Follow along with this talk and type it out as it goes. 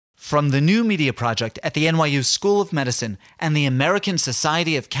From the New Media Project at the NYU School of Medicine and the American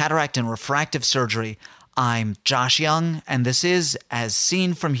Society of Cataract and Refractive Surgery, I'm Josh Young, and this is As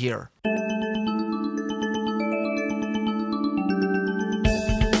Seen From Here.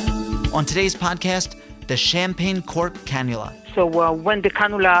 On today's podcast, the Champagne Cork Cannula. So when the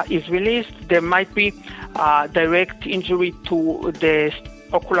cannula is released, there might be direct injury to the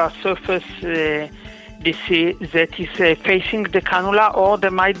ocular surface that is facing the cannula, or there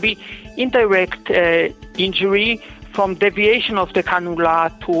might be indirect injury from deviation of the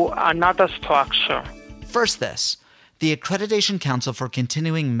cannula to another structure. First this. The Accreditation Council for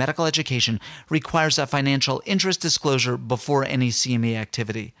Continuing Medical Education requires a financial interest disclosure before any CME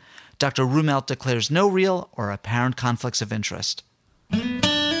activity. Dr. Rumelt declares no real or apparent conflicts of interest.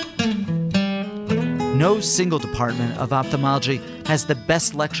 No single department of ophthalmology has the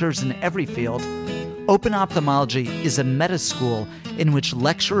best lecturers in every field. Open Ophthalmology is a meta school in which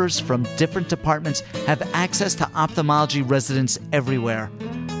lecturers from different departments have access to ophthalmology residents everywhere.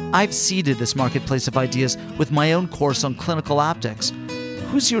 I've seeded this marketplace of ideas with my own course on clinical optics.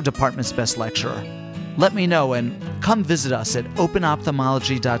 Who's your department's best lecturer? Let me know and come visit us at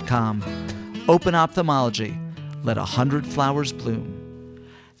openophthalmology.com. Open Ophthalmology. Let 100 flowers bloom.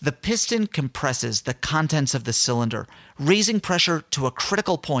 The piston compresses the contents of the cylinder, raising pressure to a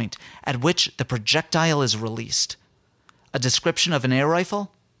critical point at which the projectile is released. A description of an air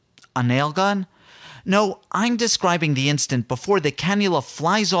rifle? A nail gun? No, I'm describing the instant before the cannula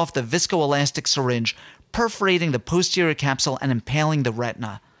flies off the viscoelastic syringe, perforating the posterior capsule and impaling the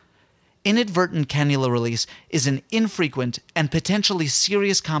retina. Inadvertent cannula release is an infrequent and potentially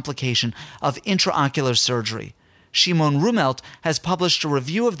serious complication of intraocular surgery. Shimon Rumelt has published a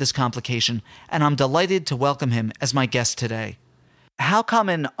review of this complication, and I'm delighted to welcome him as my guest today. How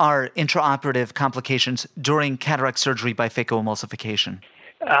common are intraoperative complications during cataract surgery by phacoemulsification?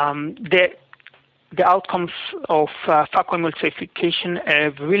 The outcomes of phacoemulsification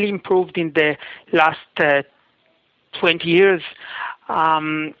have really improved in the last 20 years.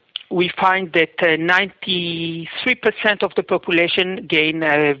 We find that 93% of the population gain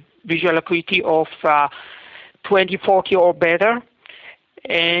visual acuity of 20/40 or better,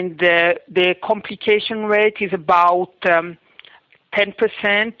 and the complication rate is about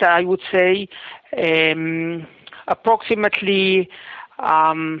 10%, I would say. Approximately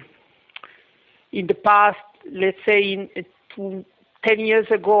in the past, let's say 10 years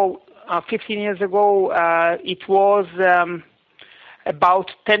ago, 15 years ago, it was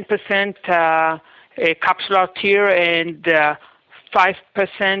about 10% capsular tear and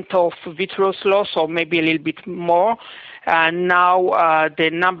 5% of vitreous loss, or maybe a little bit more. Now the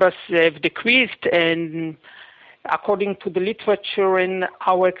numbers have decreased, and according to the literature and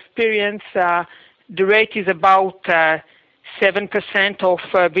our experience, the rate is about 7% of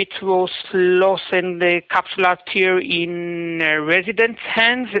vitreous loss and the capsular tear in residents'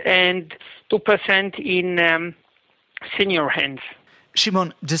 hands and 2% in senior hands.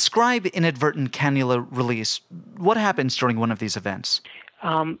 Shimon, describe inadvertent cannula release. What happens during one of these events?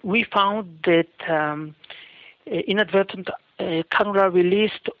 We found that inadvertent cannula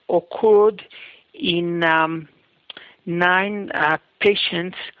release occurred in 9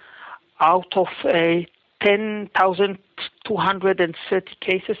 patients out of 10,230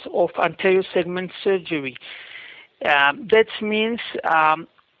 cases of anterior segment surgery. That means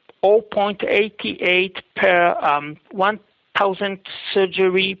 0.88 per 1,000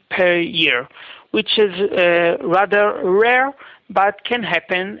 surgery per year, which is rather rare, but can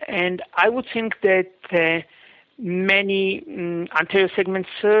happen. And I would think that many anterior segment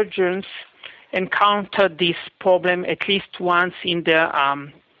surgeons encounter this problem at least once in their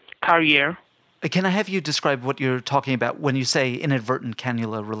career. Can I have you describe what you're talking about when you say inadvertent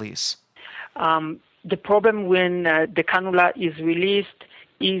cannula release? The problem when the cannula is released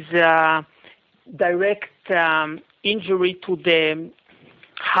is direct injury to the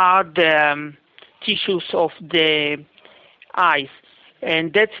hard tissues of the eyes,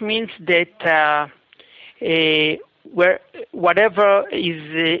 and that means that whatever is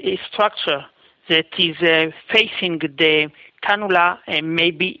a structure that is facing the cannula may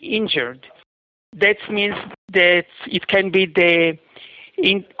be injured. That means that it can be the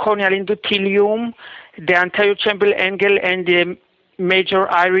corneal endothelium, the anterior chamber angle, and the major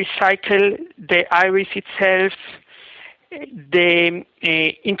iris cycle, the iris itself, the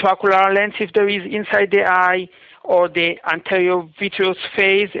intraocular lens if there is inside the eye, or the anterior vitreous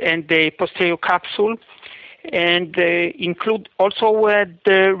phase and the posterior capsule, and include also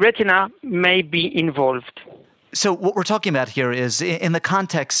the retina may be involved. So what we're talking about here is in the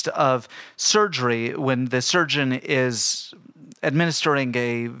context of surgery, when the surgeon is administering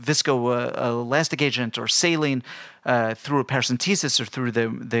a viscoelastic agent or saline through a paracentesis or through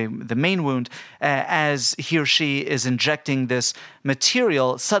the main wound, as he or she is injecting this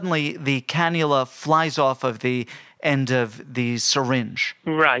material, suddenly the cannula flies off of the end of the syringe.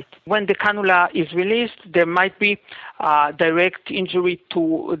 Right. When the cannula is released, there might be direct injury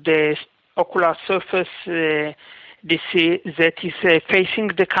to the ocular surface that is facing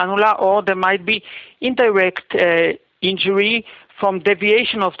the cannula, or there might be indirect injury from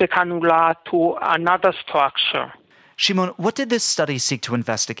deviation of the cannula to another structure. Shimon, what did this study seek to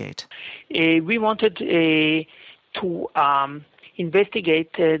investigate? We wanted to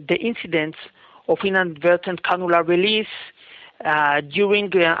investigate the incidence of inadvertent cannula release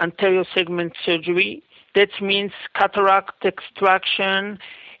during anterior segment surgery. That means cataract extraction,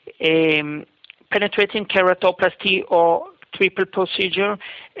 penetrating keratoplasty or triple procedure,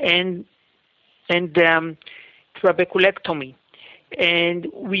 and trabeculectomy. And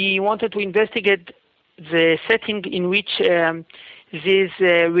we wanted to investigate the setting in which these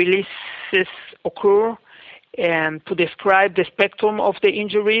releases occur, and to describe the spectrum of the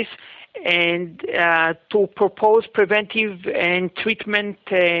injuries, and to propose preventive and treatment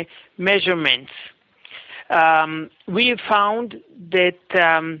measurements. We found that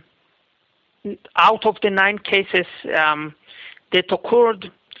out of the 9 cases that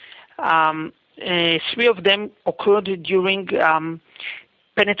occurred, 3 of them occurred during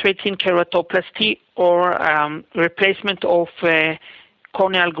penetrating keratoplasty or replacement of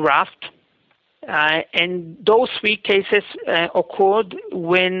corneal graft. And those 3 cases occurred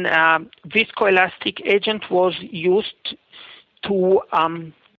when viscoelastic agent was used to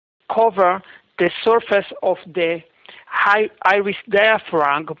cover the surface of the iris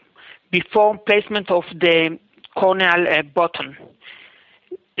diaphragm before placement of the corneal button.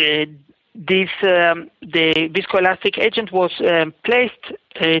 The viscoelastic agent was placed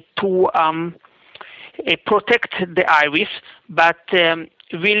to protect the iris, but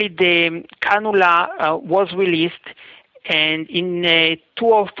really the cannula was released, and in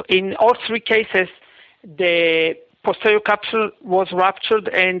all 3 cases the posterior capsule was ruptured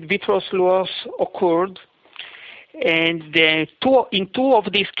and vitreous loss occurred. And in 2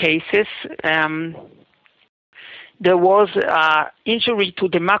 of these cases there was injury to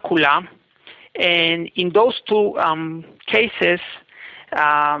the macula, and in those 2 cases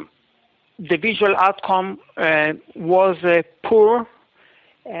the visual outcome was poor,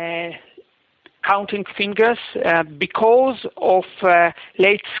 counting fingers, because of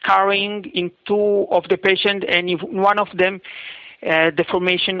late scarring in 2 of the patients, and in one of them the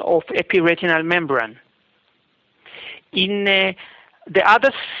formation of epiretinal membrane. In the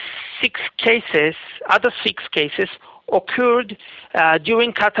other 6 cases occurred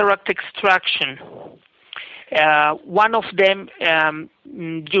during cataract extraction. One of them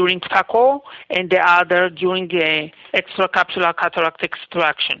during phaco, and the other during extracapsular cataract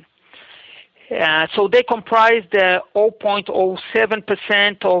extraction. So they comprised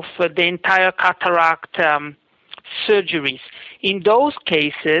 0.07% of the entire cataract surgeries. In those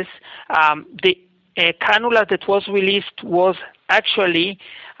cases, the cannula that was released was actually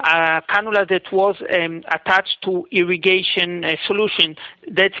a cannula that was attached to irrigation solution.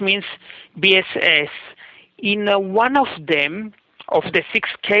 That means BSS. In one of them, of the 6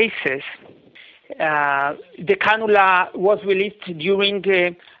 cases, the cannula was released during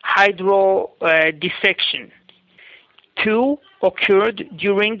hydrodissection. 2 occurred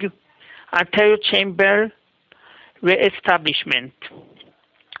during anterior chamber reestablishment,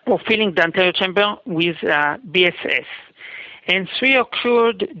 or filling the anterior chamber with BSS. And 3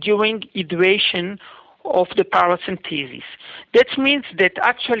 occurred during hydration of the paracentesis. That means that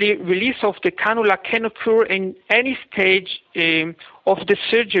actually release of the cannula can occur in any stage of the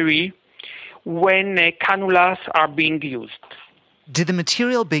surgery when cannulas are being used. Did the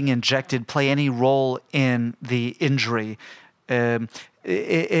material being injected play any role in the injury?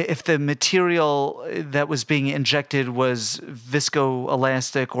 If the material that was being injected was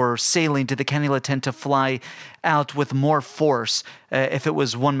viscoelastic or saline, did the cannula tend to fly out with more force if it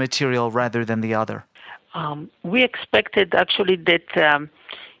was one material rather than the other? We expected actually that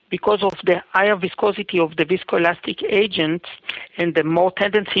because of the higher viscosity of the viscoelastic agent and the more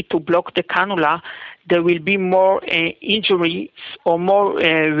tendency to block the cannula, there will be more injuries or more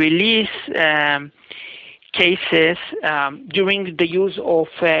release cases during the use of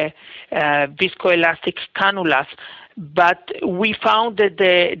viscoelastic cannulas. But we found that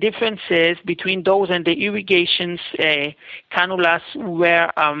the differences between those and the irrigation cannulas were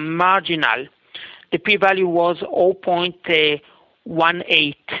marginal. The p-value was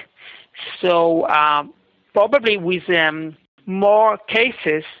 0.18. So probably with more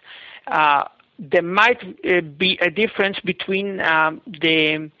cases, there might be a difference between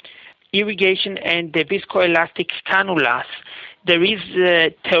the irrigation and the viscoelastic cannulas. There is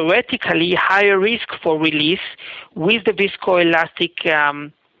theoretically higher risk for release with the viscoelastic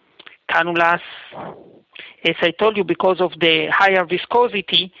cannulas, as I told you, because of the higher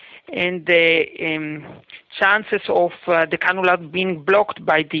viscosity and the chances of the cannula being blocked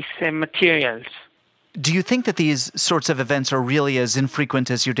by these materials. Do you think that these sorts of events are really as infrequent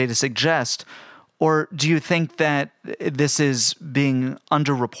as your data suggest, or do you think that this is being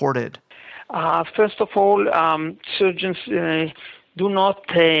underreported? First of all, surgeons are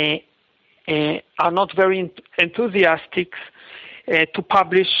not very enthusiastic to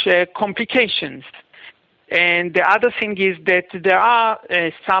publish complications. And the other thing is that there are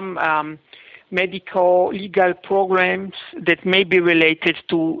some medical legal programs that may be related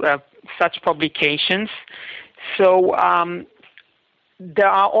to such publications. So there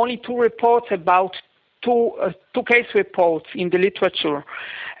are only two case reports in the literature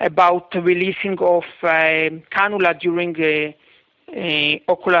about the releasing of cannula during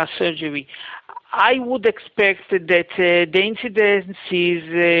ocular surgery. I would expect that the incidence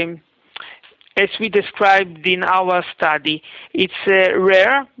is, as we described in our study, it's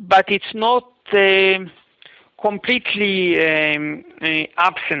rare, but it's not completely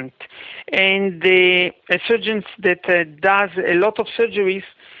absent. And the surgeons that does a lot of surgeries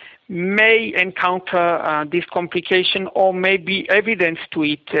may encounter this complication or may be evidence to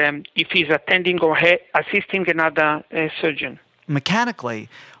it if he's attending or assisting another surgeon. Mechanically,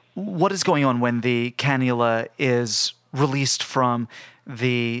 what is going on when the cannula is released from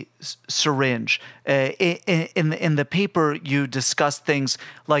the syringe? In the paper, you discuss things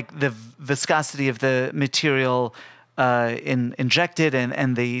like the viscosity of the material injected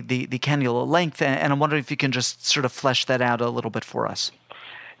and the cannula length, and I'm wondering if you can just sort of flesh that out a little bit for us.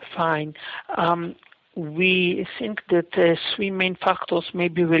 Fine. We think that three main factors may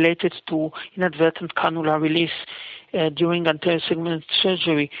be related to inadvertent cannula release during anterior segment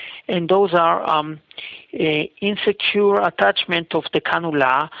surgery, and those are insecure attachment of the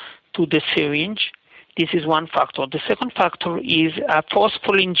cannula to the syringe. This is one factor. The second factor is a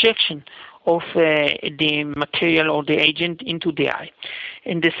forceful injection of the material or the agent into the eye.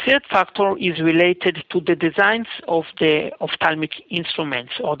 And the third factor is related to the designs of the ophthalmic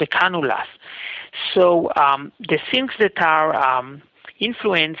instruments or the cannulas. So the things that are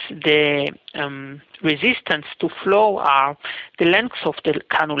influence the resistance to flow are the length of the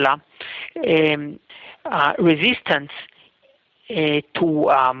cannula, resistance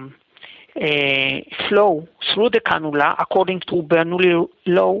to flow through the cannula, according to Bernoulli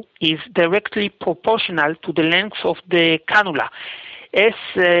law, is directly proportional to the length of the cannula. As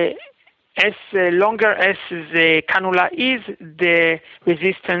longer as the cannula is, the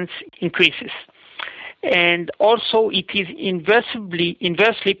resistance increases. And also it is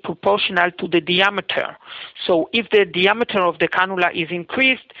inversely proportional to the diameter. So if the diameter of the cannula is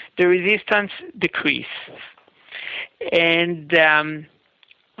increased, the resistance decreases. And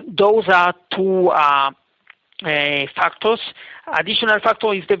those are two factors. Additional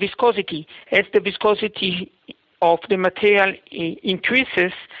factor is the viscosity. As the viscosity of the material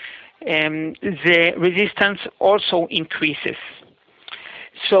increases, the resistance also increases.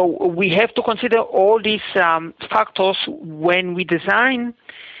 So we have to consider all these factors when we design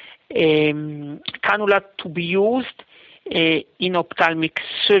cannula to be used in ophthalmic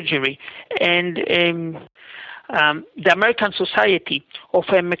surgery. And the American Society of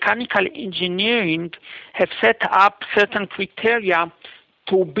Mechanical Engineering have set up certain criteria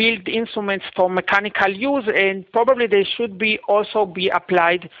to build instruments for mechanical use, and probably they should also be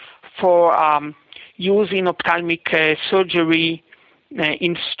applied for use in ophthalmic surgery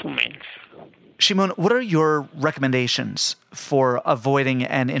instruments. Shimon, what are your recommendations for avoiding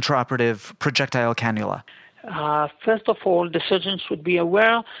an intraoperative projectile cannula? First of all, the surgeon should be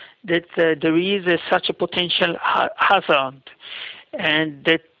aware that there is such a potential hazard and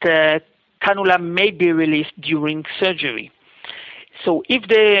that cannula may be released during surgery. So if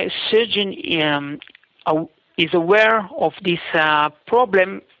the surgeon is aware of this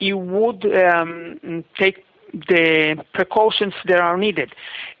problem, he would take the precautions that are needed.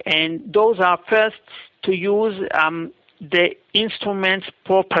 And those are first to use the instruments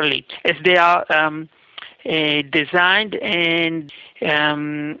properly as they are designed and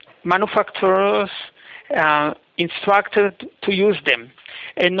manufacturers instructed to use them,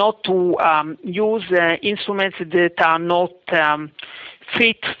 and not to use instruments that are not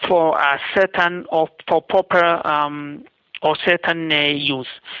fit for certain or for proper or certain use.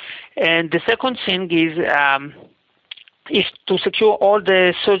 And the second thing is is to secure all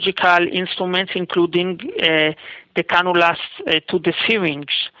the surgical instruments, including the cannulas to the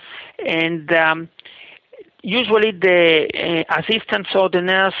syringe. And usually the assistants or the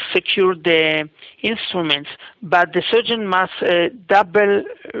nurse secure the instruments, but the surgeon must double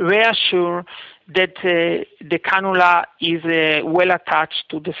reassure that the cannula is well attached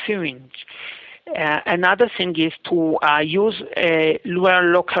to the syringe. Another thing is to use a lunar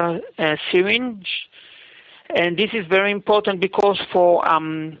local syringe, and this is very important because for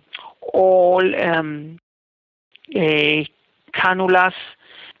all cannulas,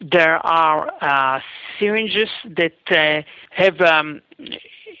 there are syringes that have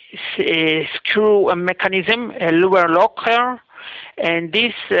a screw mechanism, a lunar locker, and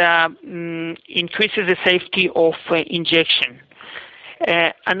this increases the safety of injection.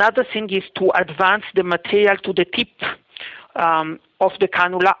 Another thing is to advance the material to the tip of the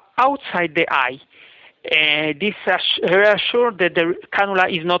cannula outside the eye. This reassures that the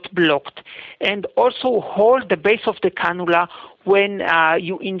cannula is not blocked, and also hold the base of the cannula when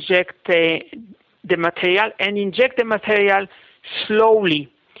you inject the material, and inject the material slowly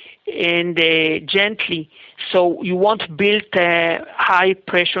and gently, so you won't build high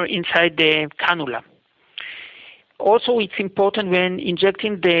pressure inside the cannula. Also, it's important when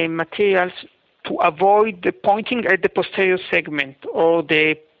injecting the materials to avoid the pointing at the posterior segment or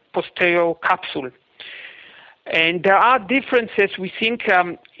the posterior capsule. And there are differences, we think,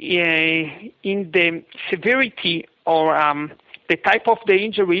 in the severity or the type of the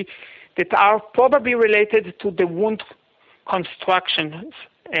injury that are probably related to the wound construction,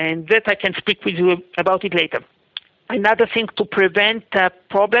 and that I can speak with you about it later. Another thing to prevent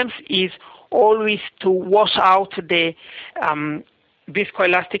problems is always to wash out the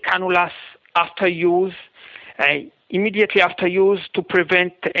viscoelastic cannulas after use, immediately after use, to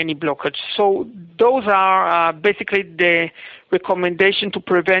prevent any blockage. So those are basically the recommendation to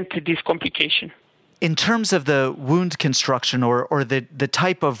prevent this complication. In terms of the wound construction or the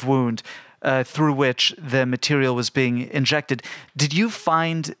type of wound through which the material was being injected, did you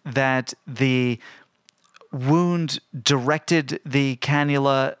find that the wound directed the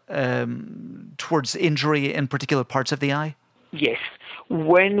cannula towards injury in particular parts of the eye? Yes.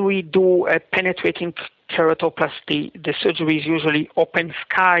 When we do a penetrating keratoplasty, the surgery is usually open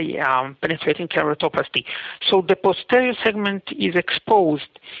sky penetrating keratoplasty. So the posterior segment is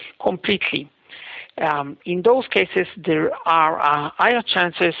exposed completely. In those cases, there are higher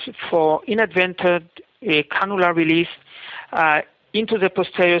chances for inadvertent cannula release into the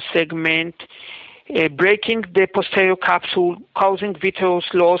posterior segment, breaking the posterior capsule, causing vitreous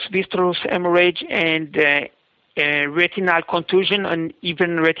loss, vitreous hemorrhage, and retinal contusion, and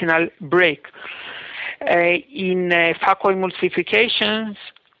even retinal break. In phacoemulsifications,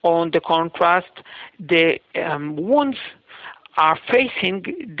 on the contrast, the wounds are facing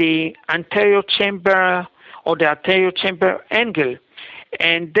the anterior chamber or the anterior chamber angle.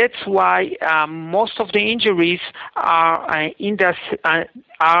 And that's why most of the injuries are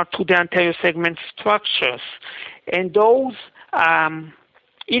to the anterior segment structures. And those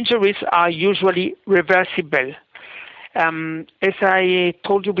injuries are usually reversible. As I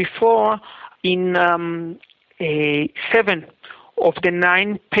told you before, in 7 of the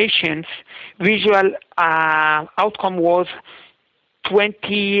 9 patients, visual outcome was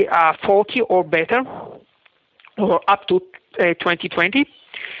 20/40 or better, or up to 20/20,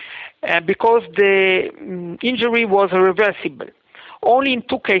 because the injury was reversible. Only in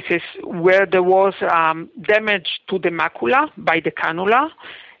 2 cases where there was damage to the macula by the cannula,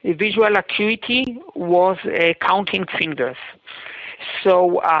 the visual acuity was counting fingers.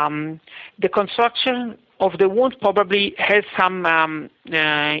 So the construction of the wound probably has some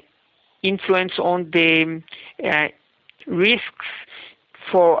influence on the risks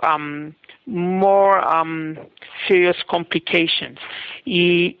for more serious complications.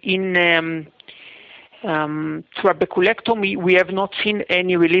 In trabeculectomy, we have not seen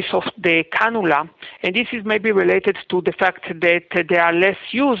any release of the cannula, and this is maybe related to the fact that they are less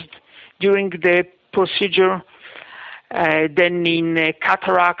used during the procedure than in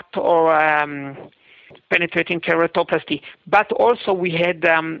cataract or penetrating keratoplasty. But also we had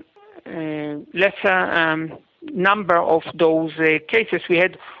lesser number of those cases. We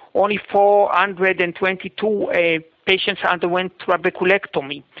had only 422 patients underwent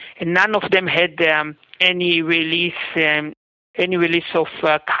trabeculectomy, and none of them had any release of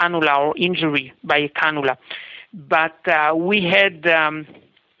cannula or injury by a cannula. But we had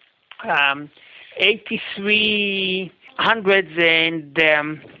 8,300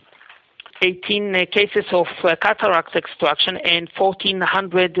 18 cases of cataract extraction and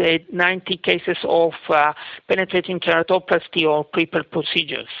 1,490 cases of penetrating keratoplasty or Prepper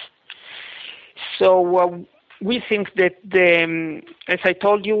procedures. So we think that, as I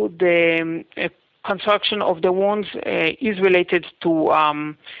told you, the construction of the wounds is related to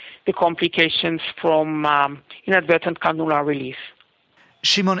the complications from inadvertent cannula release.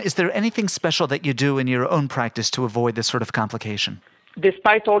 Shimon, is there anything special that you do in your own practice to avoid this sort of complication?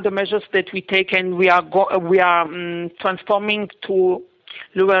 Despite all the measures that we take, and we are transforming to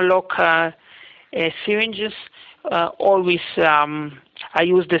lunar lock syringes, always I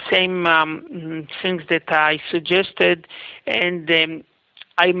use the same things that I suggested, and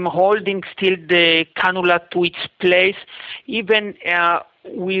I'm holding still the cannula to its place, even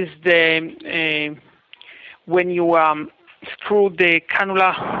with the when you screw the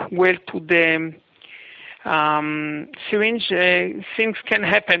cannula well to the syringe, things can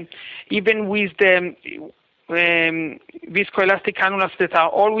happen. Even with the viscoelastic cannulas that are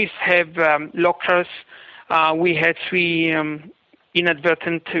always have lockers, we had 3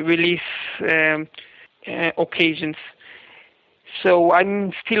 inadvertent release occasions. So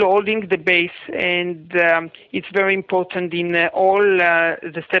I'm still holding the base, and it's very important in all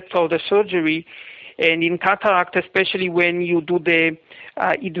the steps of the surgery, and in cataract, especially when you do the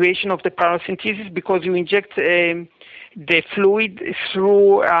eduation of the paracentesis, because you inject the fluid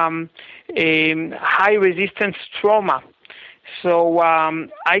through high resistance trauma. So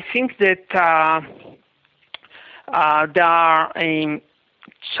I think that there are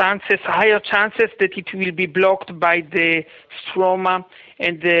higher chances that it will be blocked by the stroma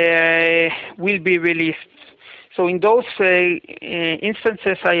and will be released. So in those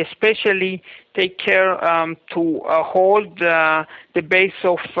instances, I especially take care to hold the base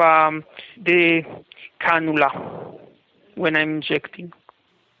of the cannula when I'm injecting.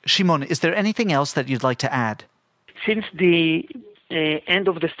 Shimon, is there anything else that you'd like to add? Since the end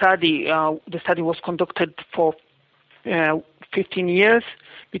of the study was conducted for 15 years,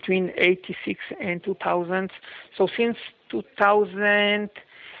 between 86 and 2000. So since 2000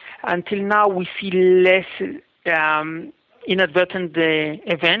 until now, we see less inadvertent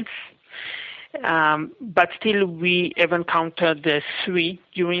events, but still we have encountered 3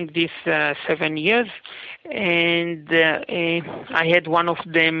 during these 7 years, and I had one of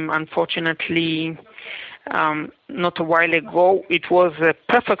them, unfortunately, not a while ago. It was a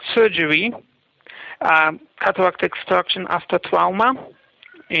perfect surgery, cataract extraction after trauma,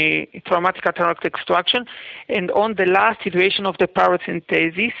 traumatic cataract extraction, and on the last iteration of the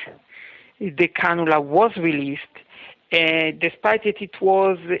paracentesis, the cannula was released. Despite it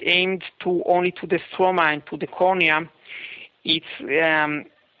was aimed only to the stroma and to the cornea, it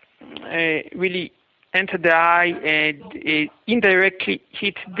really entered the eye and indirectly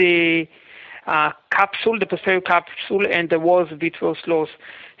hit the capsule, the posterior capsule, and there was vitreous loss.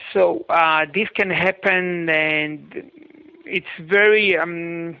 So this can happen, and it's very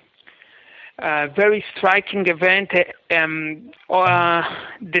striking event.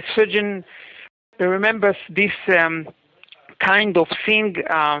 The surgeon remembers this kind of thing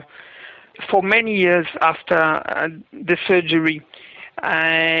for many years after the surgery.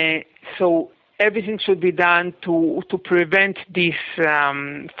 So everything should be done to prevent this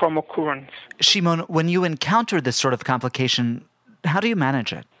from occurrence. Shimon, when you encounter this sort of complication, how do you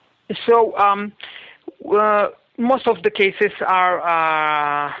manage it? So most of the cases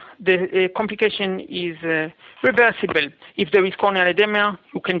are the complication is reversible. If there is corneal edema,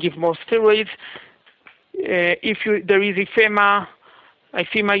 you can give more steroids. If there is ephema,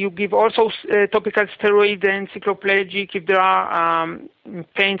 you give also topical steroid and cycloplegic if there are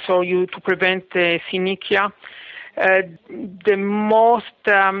pains or to prevent synechia. The most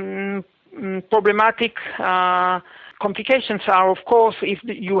problematic complications are, of course, if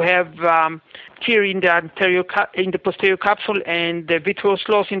you have tear in the posterior capsule and the vitreous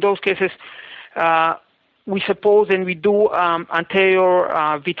loss. In those cases, we suppose and we do anterior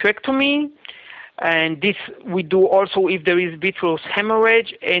vitrectomy, and this we do also if there is vitreous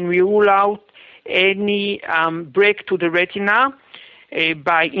hemorrhage, and we rule out any break to the retina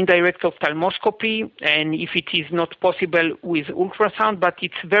by indirect ophthalmoscopy, and if it is not possible with ultrasound, but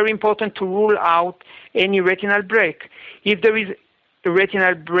it's very important to rule out any retinal break. If there is a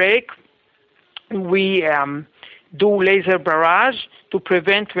retinal break, we do laser barrage to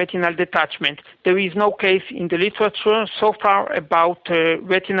prevent retinal detachment. There is no case in the literature so far about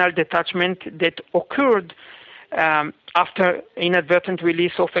retinal detachment that occurred after inadvertent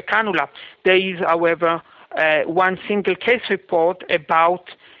release of a cannula. There is, however, one single case report about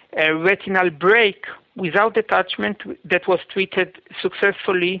a retinal break without detachment that was treated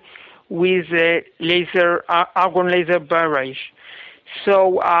successfully with argon laser barrage.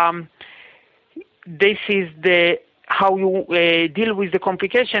 So this is how you deal with the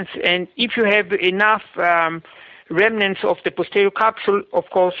complications. And if you have enough remnants of the posterior capsule, of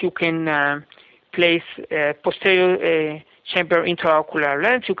course you can place posterior chamber intraocular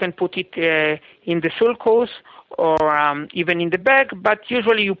lens. You can put it in the sulcus or even in the back, but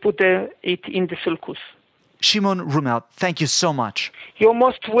usually you put it in the sulcus. Shimon Rumelt, thank you so much. You're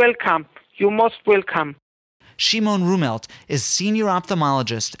most welcome. You're most welcome. Shimon Rumelt is senior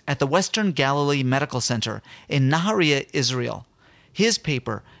ophthalmologist at the Western Galilee Medical Center in Nahariya, Israel. His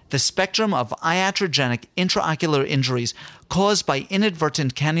paper, The Spectrum of Iatrogenic Intraocular Injuries Caused by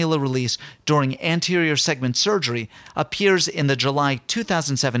Inadvertent Cannula Release During Anterior Segment Surgery, appears in the July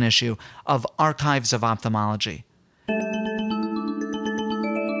 2007 issue of Archives of Ophthalmology.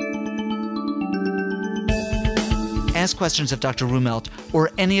 Ask questions of Dr. Rumelt or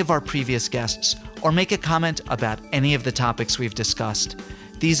any of our previous guests, or make a comment about any of the topics we've discussed.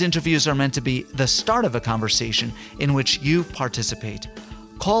 These interviews are meant to be the start of a conversation in which you participate.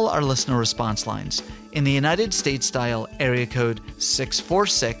 Call our listener response lines. In the United States, dial area code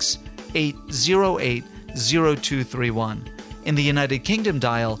 646-808-0231. In the United Kingdom,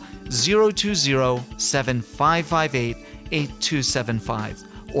 dial 020-7558-8275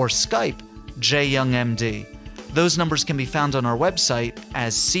 or Skype jyoungmd. Those numbers can be found on our website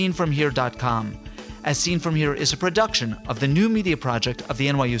as seenfromhere.com. As Seen From Here is a production of the new media project of the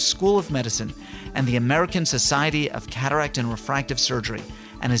NYU School of Medicine and the American Society of Cataract and Refractive Surgery,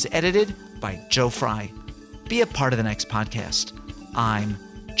 and is edited by Joe Fry. Be a part of the next podcast. I'm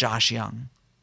Josh Young.